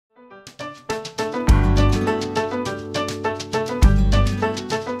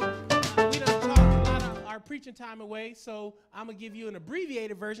preaching time away, so I'm going to give you an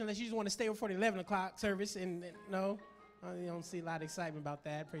abbreviated version unless you just want to stay before the 11 o'clock service. And no, you don't see a lot of excitement about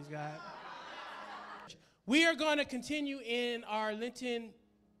that. Praise God. We are going to continue in our Lenten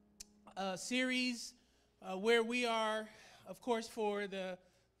series where we are, of course, for the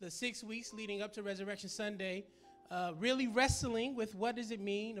 6 weeks leading up to Resurrection Sunday, really wrestling with what does it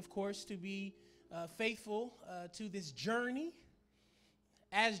mean, of course, to be faithful to this journey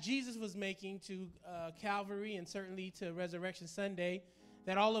as Jesus was making to Calvary and certainly to Resurrection Sunday,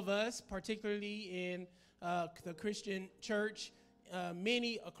 that all of us, particularly in the Christian church,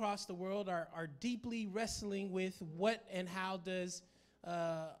 many across the world are deeply wrestling with what and how does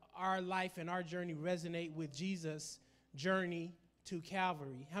our life and our journey resonate with Jesus' journey to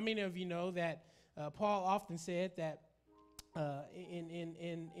Calvary. How many of you know that Paul often said that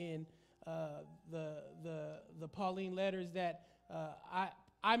in the Pauline letters that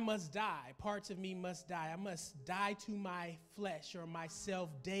I must die, parts of me must die. I must die to my flesh or myself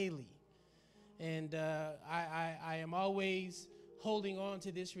daily. And I am always holding on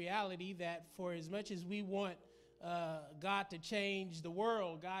to this reality that for as much as we want God to change the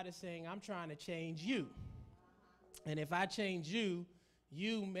world, God is saying, I'm trying to change you. And if I change you,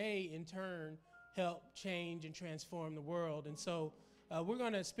 you may in turn help change and transform the world. And so we're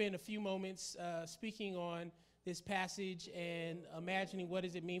going to spend a few moments speaking on this passage and imagining what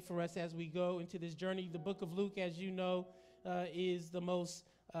does it mean for us as we go into this journey. The book of Luke, as you know, is the most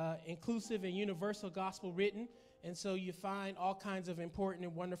inclusive and universal gospel written. And so you find all kinds of important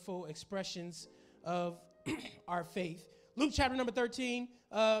and wonderful expressions of our faith. Luke chapter number 13,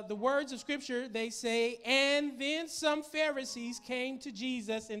 the words of Scripture, they say, and then some Pharisees came to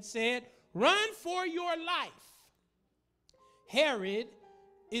Jesus and said, run for your life. Herod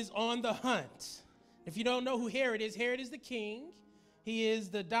is on the hunt. If you don't know who Herod is the king. He is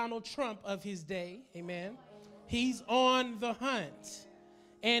the Donald Trump of his day. Amen. He's on the hunt.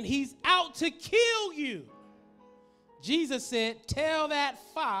 And he's out to kill you. Jesus said, tell that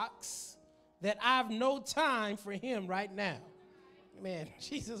fox that I've no time for him right now. Man,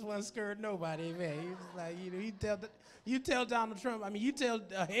 Jesus wasn't scared nobody. Amen. He was like, you tell Donald Trump, you tell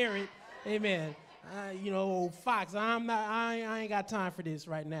Herod, amen. Old fox, I ain't got time for this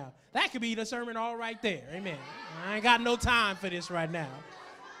right now. That could be the sermon all right there. Amen. I ain't got no time for this right now.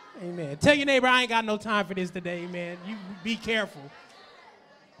 Amen. Tell your neighbor, I ain't got no time for this today, man. You be careful.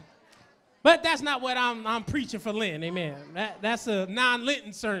 But that's not what I'm preaching for Lent. Amen. That's a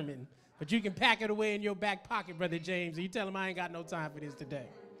non-Lenten sermon. But you can pack it away in your back pocket, Brother James, and you tell him I ain't got no time for this today.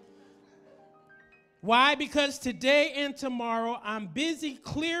 Why? Because today and tomorrow I'm busy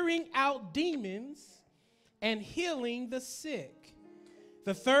clearing out demons and healing the sick.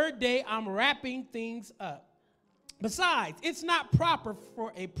 The third day I'm wrapping things up. Besides, it's not proper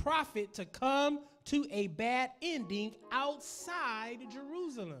for a prophet to come to a bad ending outside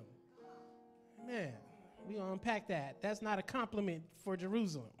Jerusalem. Man, we're going to unpack that. That's not a compliment for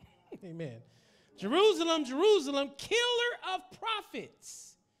Jerusalem. Amen. Jerusalem, Jerusalem, killer of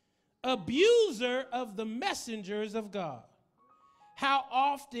prophets, abuser of the messengers of God. How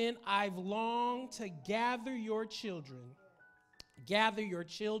often I've longed to gather your children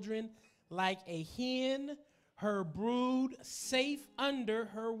like a hen, her brood safe under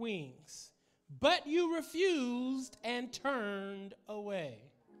her wings. But you refused and turned away.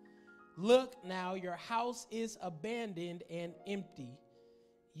 Look now, your house is abandoned and empty.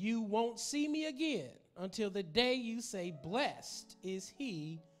 You won't see me again until the day you say, blessed is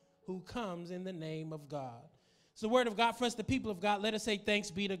he who comes in the name of God. It's the word of God for us, the people of God. Let us say thanks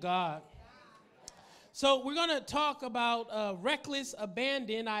be to God. So we're going to talk about reckless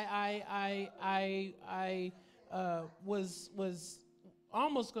abandon. I was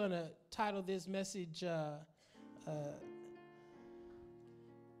almost going to title this message,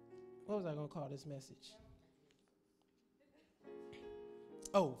 what was I going to call this message?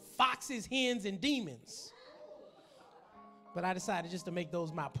 Oh, foxes, hens, and demons. But I decided just to make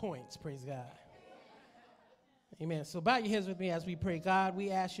those my points, praise God. Amen. So bow your heads with me as we pray. God,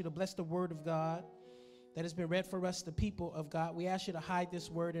 we ask you to bless the word of God that has been read for us, the people of God. We ask you to hide this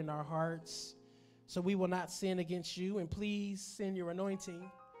word in our hearts so we will not sin against you. And please send your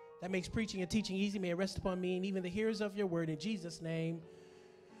anointing that makes preaching and teaching easy. May it rest upon me and even the hearers of your word. In Jesus' name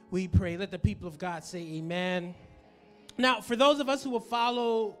we pray. Let the people of God say amen. Now, for those of us who will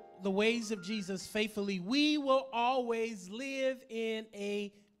follow the ways of Jesus faithfully, we will always live in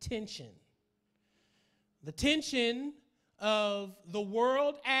a tension. The tension of the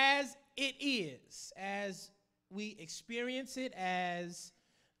world as it is, as we experience it, as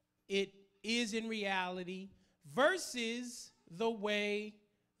it is in reality, versus the way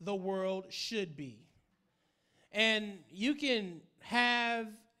the world should be. And you can have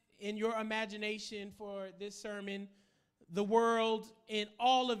in your imagination for this sermon the world in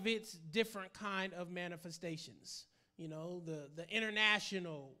all of its different kind of manifestations. You know, the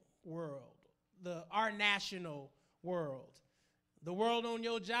international world, our national world, the world on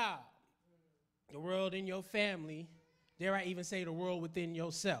your job, the world in your family, dare I even say the world within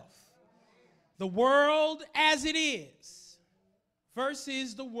yourself. The world as it is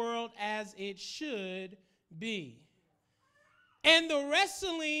versus the world as it should be. And the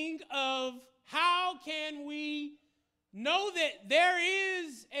wrestling of how can we know that there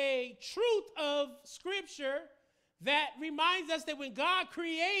is a truth of Scripture that reminds us that when God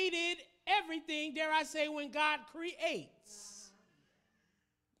created everything, dare I say, when God creates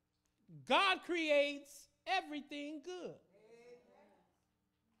everything good.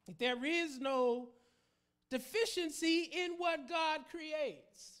 There is no deficiency in what God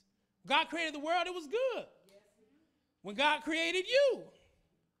creates. God created the world, it was good. When God created you,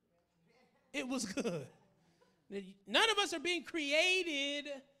 it was good. None of us are being created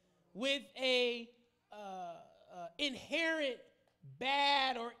with a inherent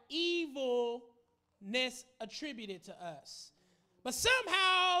bad or evilness attributed to us. But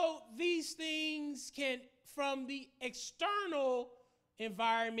somehow these things can, from the external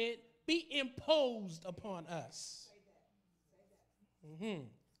environment, be imposed upon us. Mm-hmm.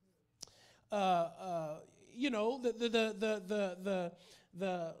 You know, the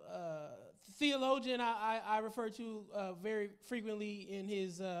theologian I refer to very frequently in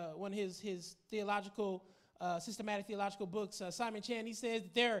his one of his theological systematic theological books, Simon Chan, he says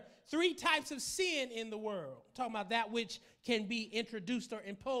that there are 3 types of sin in the world, talking about that which can be introduced or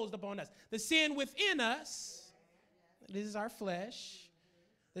imposed upon us. The sin within us, this is our flesh.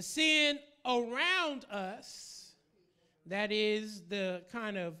 The sin around us, that is the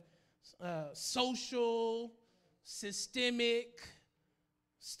kind of social, systemic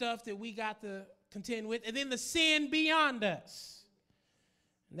stuff that we got to contend with. And then the sin beyond us.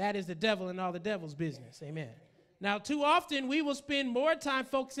 And that is the devil and all the devil's business. Amen. Now, too often we will spend more time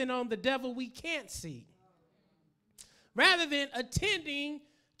focusing on the devil we can't see, rather than attending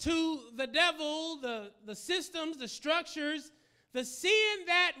to the devil, the systems, the structures, the sin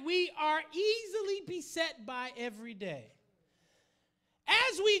that we are easily beset by every day.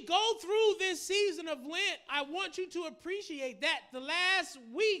 As we go through this season of Lent, I want you to appreciate that the last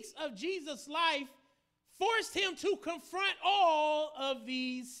weeks of Jesus' life forced him to confront all of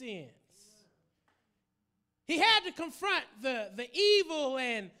these sins. He had to confront the evil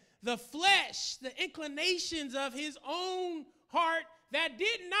and the flesh, the inclinations of his own heart that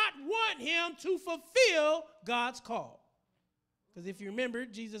did not want him to fulfill God's call. Because if you remember,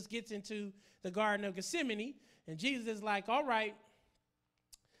 Jesus gets into the Garden of Gethsemane, and Jesus is like, all right,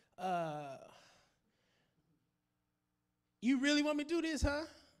 you really want me to do this, huh?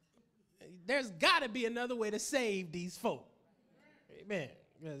 There's got to be another way to save these folk. Amen.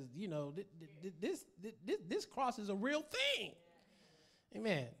 Because, you know, this cross is a real thing.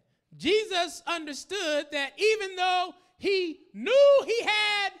 Amen. Jesus understood that even though he knew he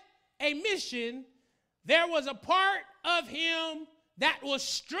had a mission, there was a part of him that was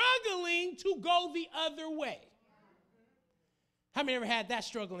struggling to go the other way. How many ever had that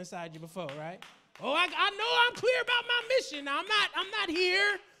struggle inside you before, right? Oh, I know I'm clear about my mission. Now, I'm not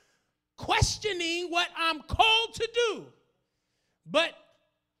here questioning what I'm called to do. But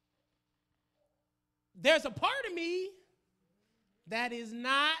there's a part of me that is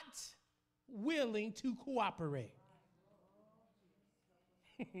not willing to cooperate.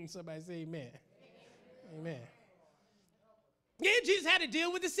 Somebody say amen. Amen. Yeah, Jesus had to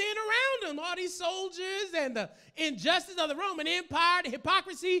deal with the sin around him, all these soldiers and the injustice of the Roman Empire, the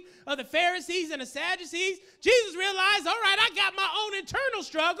hypocrisy of the Pharisees and the Sadducees. Jesus realized, all right, I got my own internal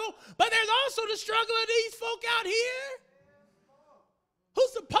struggle, but there's also the struggle of these folk out here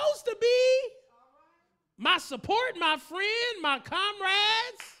who's supposed to be my support, my friend, my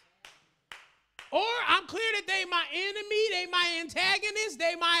comrades. Or I'm clear that they my enemy, they my antagonist,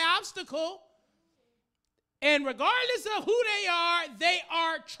 they my obstacle. And regardless of who they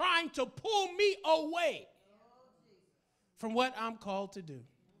are trying to pull me away from what I'm called to do.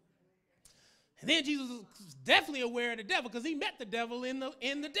 And then Jesus was definitely aware of the devil because he met the devil in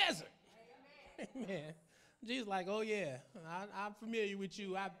the desert. Amen. Jesus like, oh yeah, I'm familiar with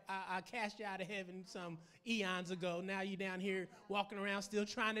you. I cast you out of heaven some eons ago. Now you down here walking around still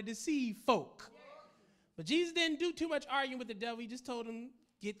trying to deceive folk. But Jesus didn't do too much arguing with the devil. He just told him,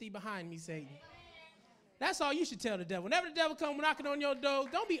 get thee behind me, Satan. That's all you should tell the devil. Whenever the devil comes knocking on your door,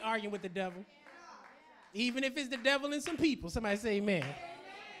 don't be arguing with the devil. Even if it's the devil and some people. Somebody say amen.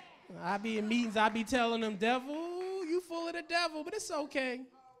 I be in meetings, I be telling them, devil, you full of the devil, but it's okay.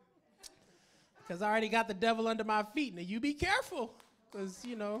 Because I already got the devil under my feet. Now, you be careful, because,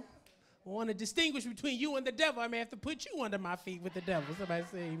 you know, I want to distinguish between you and the devil. I may have to put you under my feet with the devil. Somebody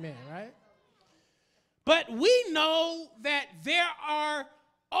say amen, right? But we know that there are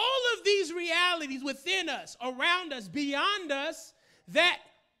all of these realities within us, around us, beyond us, that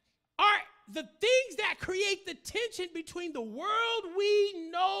are the things that create the tension between the world we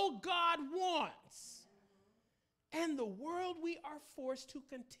know God wants and the world we are forced to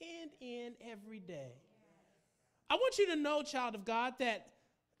contend in every day. I want you to know, child of God, that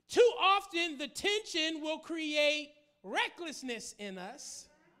too often the tension will create recklessness in us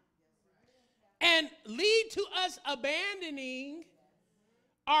and lead to us abandoning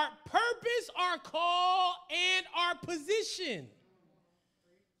our purpose, our call, and our position.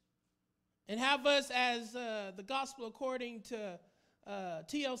 And have us, as the gospel according to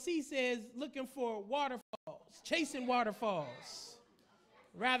TLC says, looking for waterfalls, chasing waterfalls,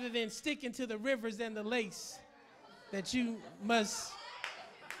 rather than sticking to the rivers and the lakes that you must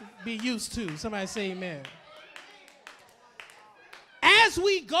be used to. Somebody say amen. As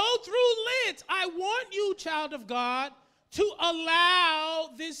we go through Lent, I want you, child of God, to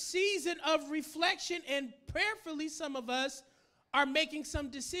allow this season of reflection, and prayerfully some of us are making some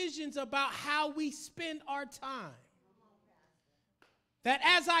decisions about how we spend our time. That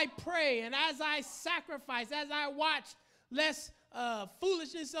as I pray and as I sacrifice, as I watch less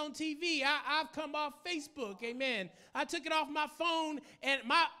foolishness on TV, I've come off Facebook, amen. I took it off my phone, and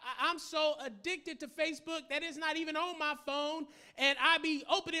I'm so addicted to Facebook that it's not even on my phone, and I be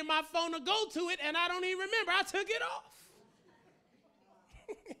opening my phone to go to it, and I don't even remember I took it off.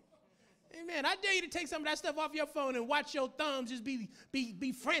 Amen. I dare you to take some of that stuff off your phone and watch your thumbs just be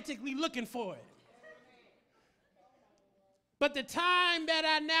frantically looking for it. But the time that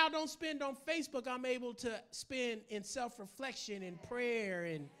I now don't spend on Facebook, I'm able to spend in self-reflection and prayer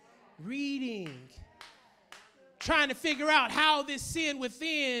and reading, trying to figure out how this sin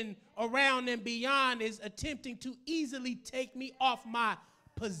within, around, and beyond is attempting to easily take me off my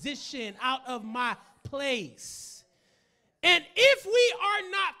position, out of my place. And if we are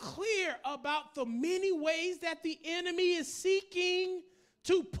not clear about the many ways that the enemy is seeking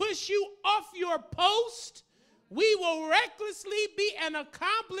to push you off your post, we will recklessly be an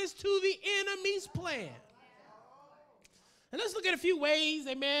accomplice to the enemy's plan. And let's look at a few ways,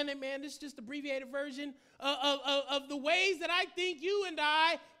 amen. This is just the abbreviated version of the ways that I think you and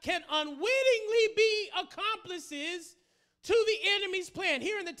I can unwittingly be accomplices to the enemy's plan.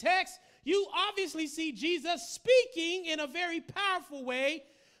 Here in the text, you obviously see Jesus speaking in a very powerful way,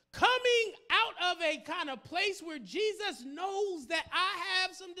 coming out of a kind of place where Jesus knows that I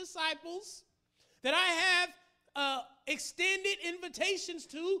have some disciples that I have extended invitations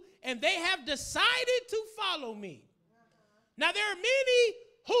to, and they have decided to follow me. Now, there are many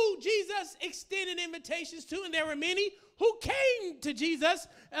who Jesus extended invitations to, and there were many who came to Jesus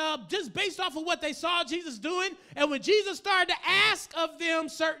just based off of what they saw Jesus doing. And when Jesus started to ask of them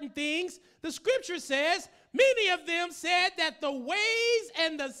certain things, the scripture says many of them said that the ways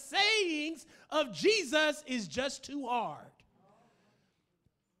and the sayings of Jesus is just too hard.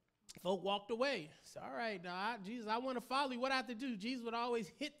 Folk walked away. Said, all right, now, Jesus, I want to follow you. What I have to do? Jesus would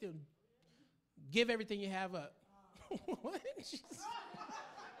always hit them. Give everything you have up. What?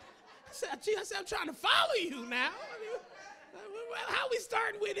 I said, I'm trying to follow you now. How we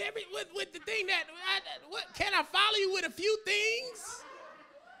starting with the thing that, what, can I follow you with a few things?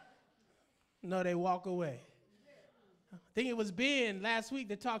 No, they walk away. I think it was Ben last week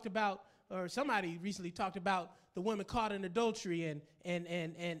that talked about, or somebody recently talked about the woman caught in adultery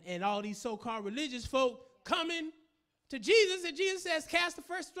and all these so-called religious folk coming to Jesus, and Jesus says, cast the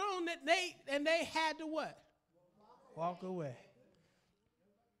first stone, and they had to what? Walk away.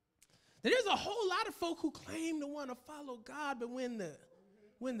 There's a whole lot of folk who claim to want to follow God, but when the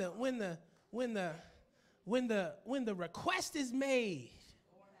request is made,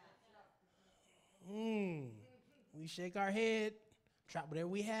 we shake our head, drop whatever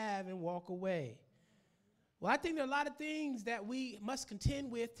we have, and walk away. Well, I think there are a lot of things that we must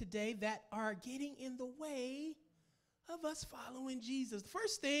contend with today that are getting in the way of us following Jesus. The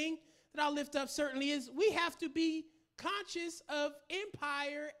first thing that I'll lift up certainly is we have to be conscious of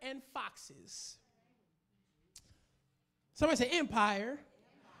empire and foxes. Somebody say empire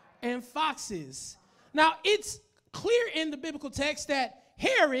and foxes. Now, it's clear in the biblical text that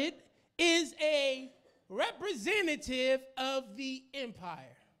Herod is a representative of the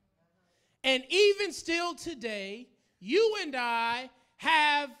empire. And even still today, you and I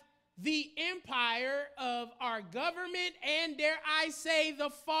have the empire of our government and, dare I say, the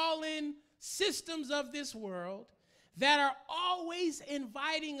fallen systems of this world that are always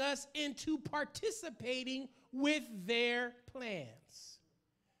inviting us into participating with their plans.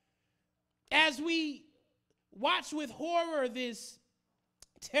 As we watch with horror this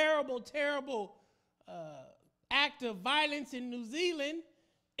terrible, terrible act of violence in New Zealand,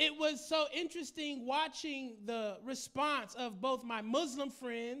 it was so interesting watching the response of both my Muslim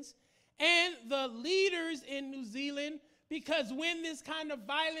friends and the leaders in New Zealand, because when this kind of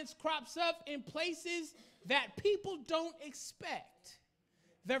violence crops up in places that people don't expect,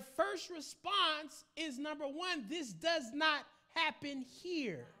 their first response is, number one, this does not happen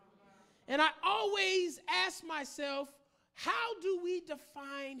here. And I always ask myself, how do we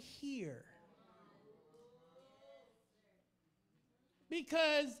define here?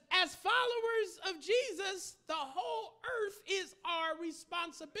 Because as followers of Jesus, the whole earth is our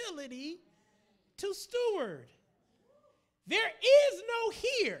responsibility to steward. There is no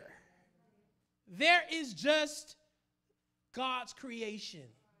here. There is just God's creation.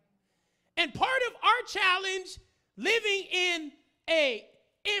 And part of our challenge living in a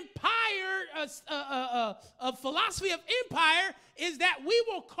philosophy of empire is that we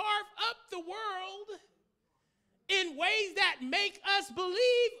will carve up the world in ways that make us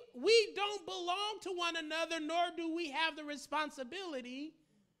believe we don't belong to one another, nor do we have the responsibility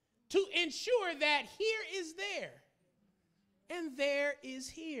to ensure that here is there and there is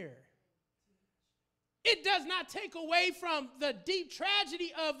here. It does not take away from the deep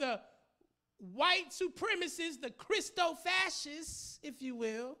tragedy of the white supremacists, the Christo-fascists, if you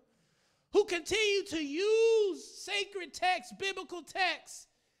will, who continue to use sacred texts, biblical texts,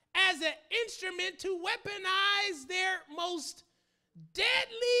 as an instrument to weaponize their most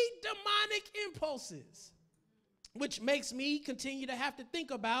deadly demonic impulses, which makes me continue to have to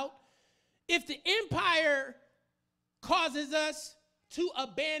think about, if the empire causes us to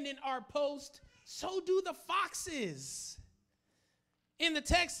abandon our post, so do the foxes. In the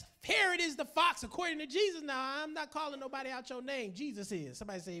text, Herod is the fox according to Jesus. Now, I'm not calling nobody out your name. Jesus is.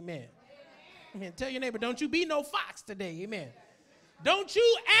 Somebody say amen. Amen. Tell your neighbor, don't you be no fox today. Amen. Don't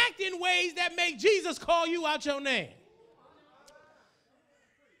you act in ways that make Jesus call you out your name.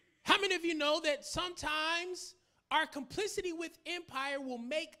 How many of you know that sometimes our complicity with empire will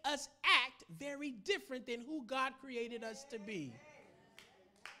make us act very different than who God created us to be?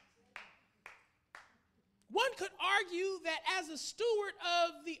 One could argue that as a steward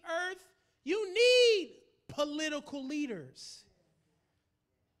of the earth, you need political leaders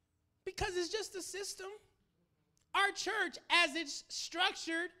because it's just a system. Our church, as it's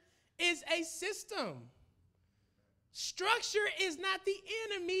structured, is a system. Structure is not the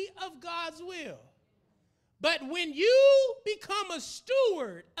enemy of God's will. But when you become a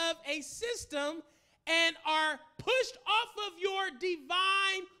steward of a system and are pushed off of your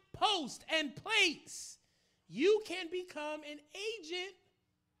divine post and place, you can become an agent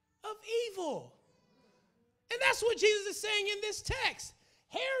of evil. And that's what Jesus is saying in this text.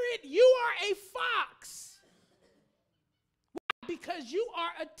 Herod, you are a fox. Why? Because you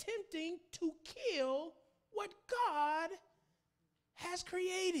are attempting to kill what God has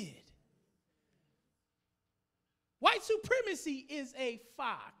created. White supremacy is a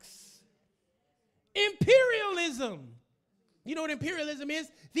fox. Imperialism. You know what imperialism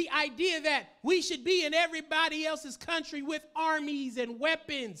is? The idea that we should be in everybody else's country with armies and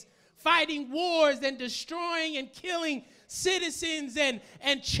weapons, fighting wars and destroying and killing citizens and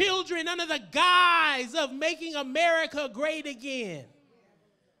children under the guise of making America great again.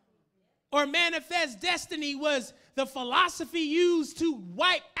 Or manifest destiny was the philosophy used to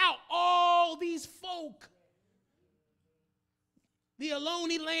wipe out all these folk. The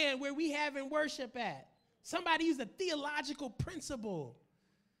Aloni land where we haven't worship at. Somebody used a theological principle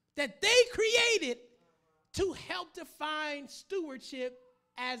that they created to help define stewardship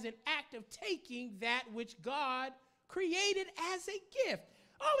as an act of taking that which God created as a gift.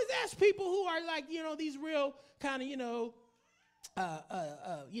 I always ask people who are like, these real kind of,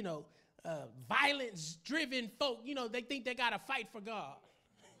 violence-driven folk, they think they got to fight for God.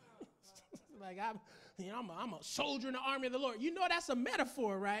 Like, I'm a soldier in the army of the Lord. You know that's a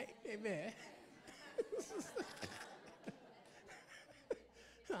metaphor, right? Amen.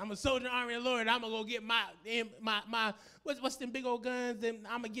 I'm a soldier in the army of the Lord. I'm going to go get my what's them big old guns? I'm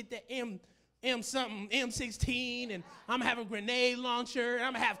going to get the M16, and I'm going to have a grenade launcher, and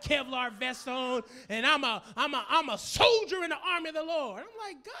I'm going to have Kevlar vest on, and I'm a soldier in the army of the Lord. I'm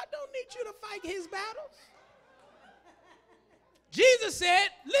like, God don't need you to fight his battles. Jesus said,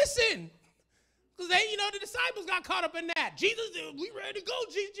 listen, Because the disciples got caught up in that. Jesus, we ready to go.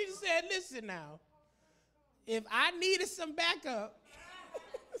 Jesus said, listen now, if I needed some backup,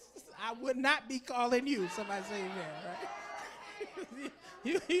 I would not be calling you. Somebody say amen, right?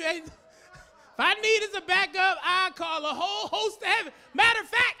 If I needed some backup, I'd call a whole host of heaven. Matter of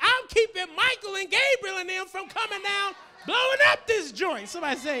fact, I'm keeping Michael and Gabriel and them from coming down, blowing up this joint.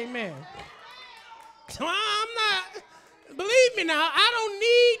 Somebody say amen. So I'm not... Believe me now, I don't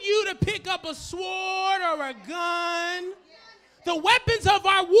need you to pick up a sword or a gun. The weapons of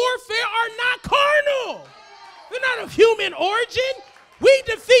our warfare are not carnal. They're not of human origin. We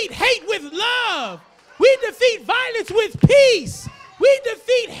defeat hate with love. We defeat violence with peace. We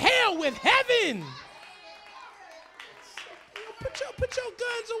defeat hell with heaven. Put your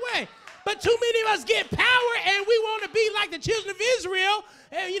guns away. But too many of us get power and we want to be like the children of Israel.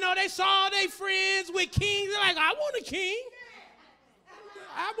 And, they saw their friends with kings. They're like, I want a king.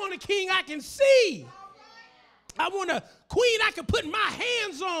 I want a king I can see. I want a queen I can put my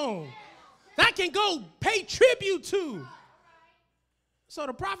hands on. I can go pay tribute to. So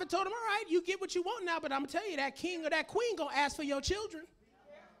the prophet told him, all right, you get what you want now, but I'm going to tell you that king or that queen going to ask for your children.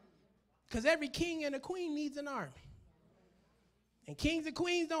 Because every king and a queen needs an army. And kings and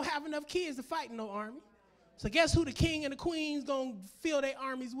queens don't have enough kids to fight in no army. So guess who the king and the queen's going to fill their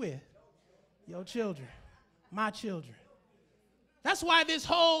armies with? Your children, my children. That's why this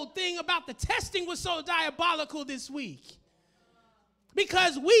whole thing about the testing was so diabolical this week.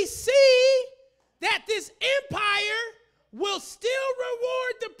 Because we see that this empire will still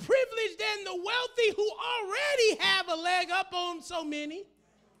reward the privileged and the wealthy who already have a leg up on so many,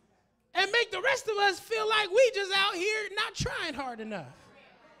 and make the rest of us feel like we just out here not trying hard enough.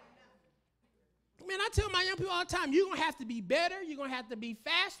 Man, I tell my young people all the time, you're going to have to be better, you're going to have to be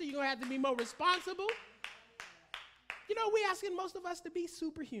faster, you're going to have to be more responsible. We're asking most of us to be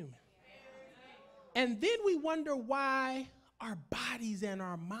superhuman. And then we wonder why our bodies and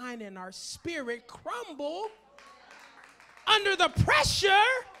our mind and our spirit crumble under the pressure.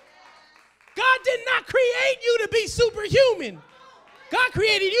 God did not create you to be superhuman. God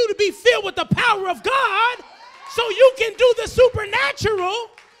created you to be filled with the power of God so you can do the supernatural,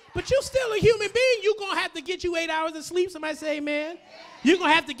 but you're still a human being. You're going to have to get you 8 hours of sleep. Somebody say amen. You're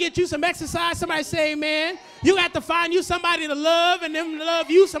going to have to get you some exercise. Somebody say amen. You have to find you somebody to love and them to love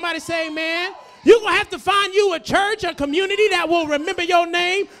you. Somebody say amen. You're going to have to find you a church, a community that will remember your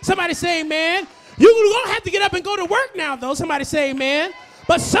name. Somebody say amen. You're going to have to get up and go to work now, though. Somebody say amen.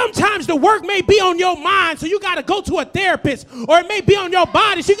 But sometimes the work may be on your mind, so you got to go to a therapist. Or it may be on your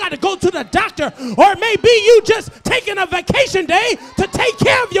body, so you got to go to the doctor. Or it may be you just taking a vacation day to take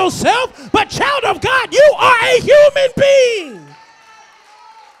care of yourself. But child of God, you are a human being.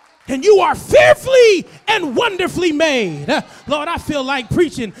 And you are fearfully and wonderfully made. Lord, I feel like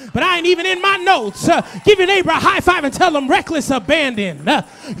preaching, but I ain't even in my notes. Give your neighbor a high five and tell them reckless abandon.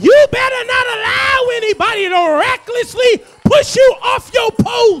 You better not allow anybody to recklessly push you off your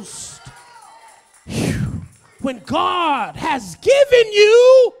post. Whew. When God has given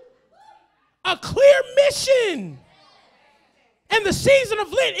you a clear mission, and the season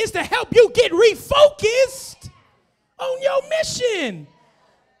of Lent is to help you get refocused on your mission.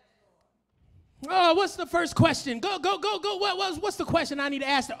 Oh, what's the first question? Go. What's the question I need to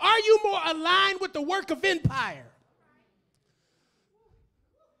ask? Are you more aligned with the work of empire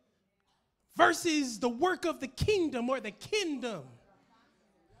versus the work of the kingdom or the kingdom?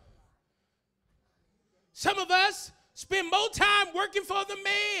 Some of us spend more time working for the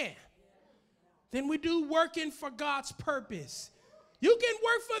man than we do working for God's purpose. You can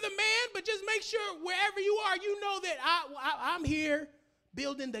work for the man, but just make sure wherever you are, you know that I'm here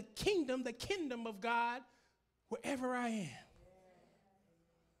building the kingdom of God, wherever I am.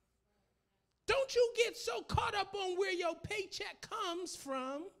 Don't you get so caught up on where your paycheck comes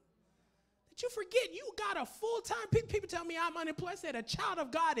from that you forget you got a full-time. People tell me I'm unemployed. I said a child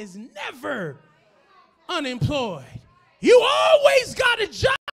of God is never unemployed. You always got a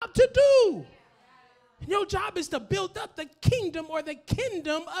job to do. And your job is to build up the kingdom or the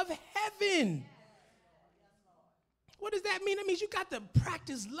kingdom of heaven. What does that mean? It means you got to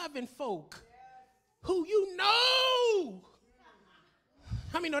practice loving folk who you know.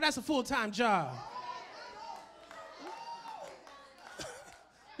 How many know that's a full-time job?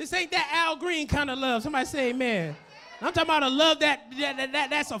 This ain't that Al Green kind of love. Somebody say amen. I'm talking about a love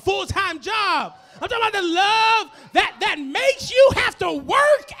that's a full-time job. I'm talking about the love that makes you have to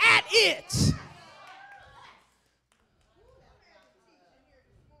work at it.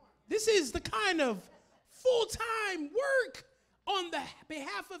 This is the kind of full-time work on the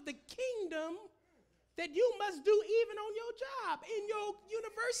behalf of the kingdom that you must do even on your job, in your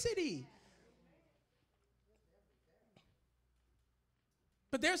university.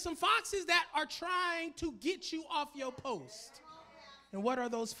 But there's some foxes that are trying to get you off your post. And what are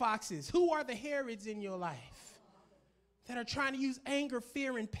those foxes? Who are the Herods in your life that are trying to use anger,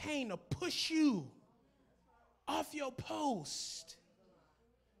 fear, and pain to push you off your post?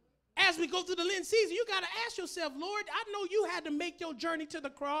 As we go through the Lent season, you got to ask yourself, Lord, I know you had to make your journey to the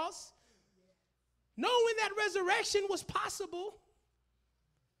cross, knowing that resurrection was possible.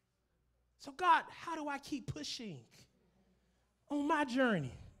 So God, how do I keep pushing on my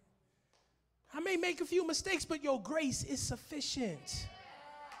journey? I may make a few mistakes, but your grace is sufficient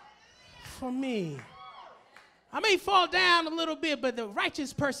for me. I may fall down a little bit, but the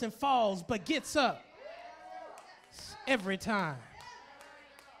righteous person falls but gets up every time.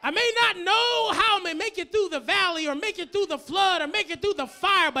 I may not know how I may make it through the valley or make it through the flood or make it through the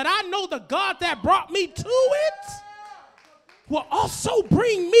fire, but I know the God that brought me to it will also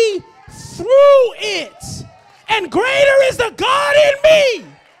bring me through it. And greater is the God in me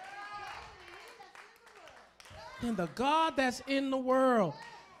than the God that's in the world.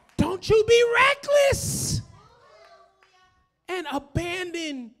 Don't you be reckless and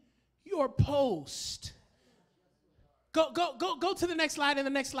abandon your post. Go to the next slide and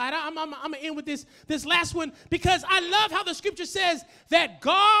the next slide. I'm going to end with this last one because I love how the scripture says that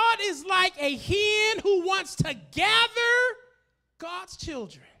God is like a hen who wants to gather God's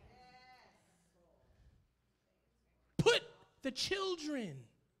children. Put the children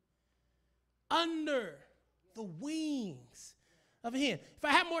under the wings of a hen. If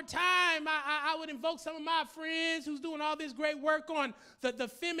I had more time, I would invoke some of my friends who's doing all this great work on the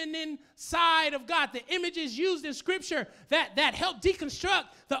feminine side of God, the images used in Scripture that help deconstruct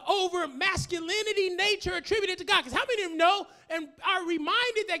the over masculinity nature attributed to God. Because how many of you know and are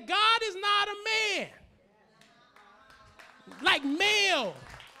reminded that God is not a man? Like male.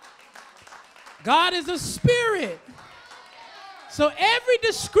 God is a spirit. So every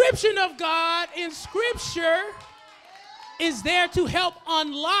description of God in Scripture is there to help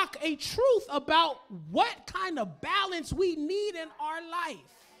unlock a truth about what kind of balance we need in our life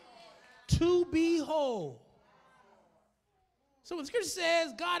to be whole. So when Scripture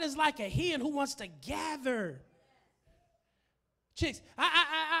says God is like a hen who wants to gather chicks,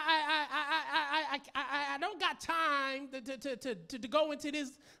 I don't got time to go into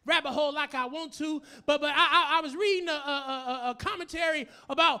this rabbit hole like I want to, but I was reading a commentary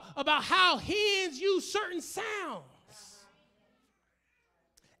about how hens use certain sounds.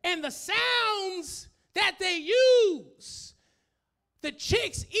 And the sounds that they use, the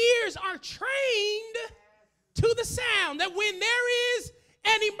chicks' ears are trained to the sound. That when there is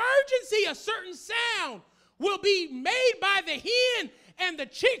an emergency, a certain sound will be made by the hen, and the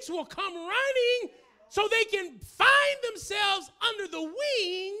chicks will come running so they can find themselves under the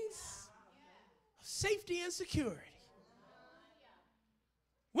wings of safety and security.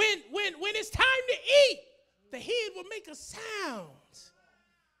 When it's time to eat, the hen will make a sound.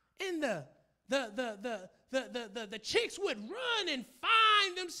 And the chicks would run and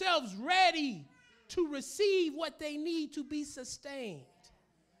find themselves ready to receive what they need to be sustained.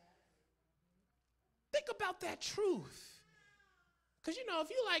 Think about that truth. Because, you know, if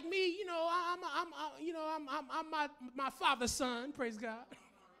you're like me, you know, I'm my father's son, praise God.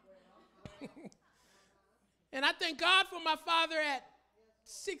 And I thank God for my father at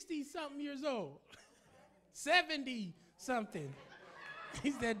 60-something years old, 70-something.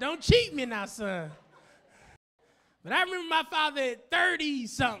 He said, don't cheat me now, son. But I remember my father at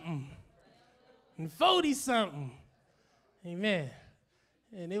 30-something and 40-something. Amen.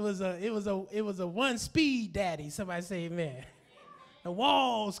 And it was a one-speed daddy. Somebody say amen. The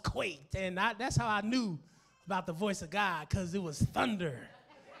walls quaked, and that's how I knew about the voice of God, because it was thunder.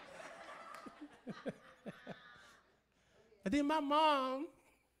 But then my mom,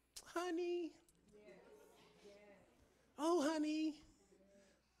 honey, oh, honey,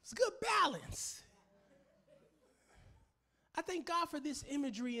 it's good balance. I thank God for this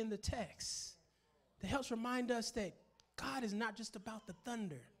imagery in the text that helps remind us that God is not just about the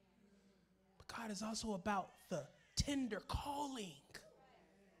thunder, but God is also about the tender calling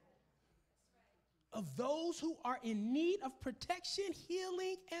of those who are in need of protection,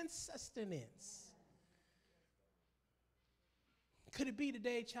 healing, and sustenance. Could it be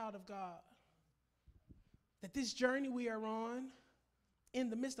today, child of God, that this journey we are on, in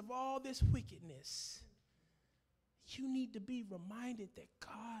the midst of all this wickedness, you need to be reminded that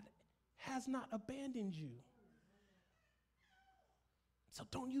God has not abandoned you. So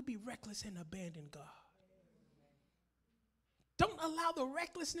don't you be reckless and abandon God. Don't allow the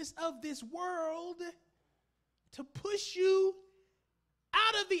recklessness of this world to push you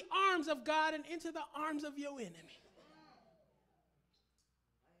out of the arms of God and into the arms of your enemy.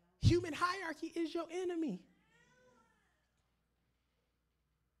 Human hierarchy is your enemy.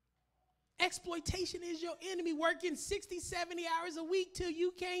 Exploitation is your enemy. Working 60, 70 hours a week till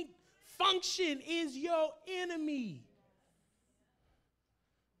you can't function is your enemy.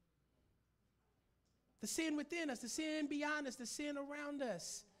 The sin within us, the sin beyond us, the sin around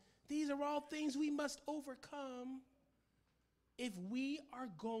us. These are all things we must overcome if we are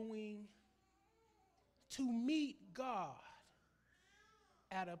going to meet God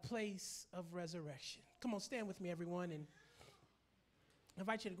at a place of resurrection. Come on, stand with me, everyone, and I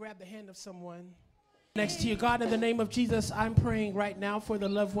invite you to grab the hand of someone next to you. God, in the name of Jesus, I'm praying right now for the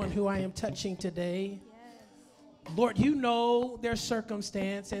loved one who I am touching today. Yes. Lord, you know their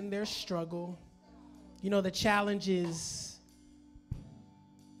circumstance and their struggle. You know the challenges,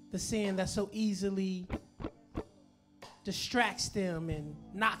 the sin that so easily distracts them and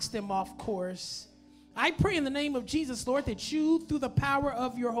knocks them off course. I pray in the name of Jesus, Lord, that you, through the power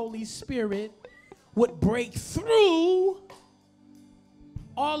of your Holy Spirit, would break through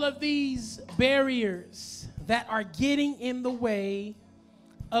all of these barriers that are getting in the way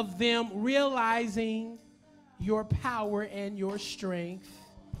of them realizing your power and your strength.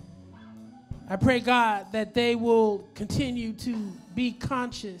 I pray, God, that they will continue to be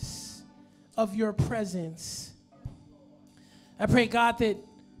conscious of your presence. I pray, God, that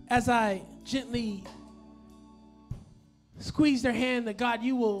as I gently squeeze their hand, that, God,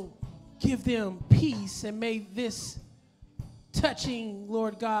 you will give them peace, and may this touching,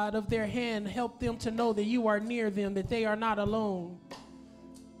 Lord God, of their hand help them to know that you are near them, that they are not alone,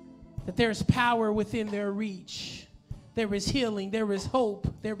 that there's power within their reach. There is healing, there is hope,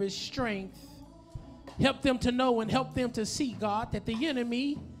 there is strength. Help them to know and help them to see, God, that the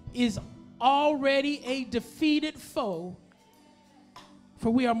enemy is already a defeated foe.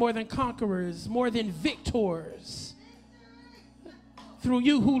 For we are more than conquerors, more than victors, through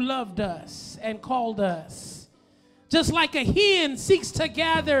you who loved us and called us. Just like a hen seeks to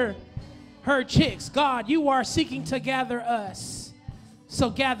gather her chicks, God, you are seeking to gather us. So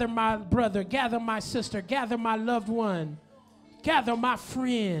gather my brother, gather my sister, gather my loved one, gather my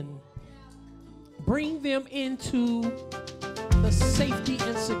friend. Bring them into the safety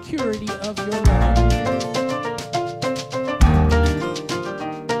and security of your love.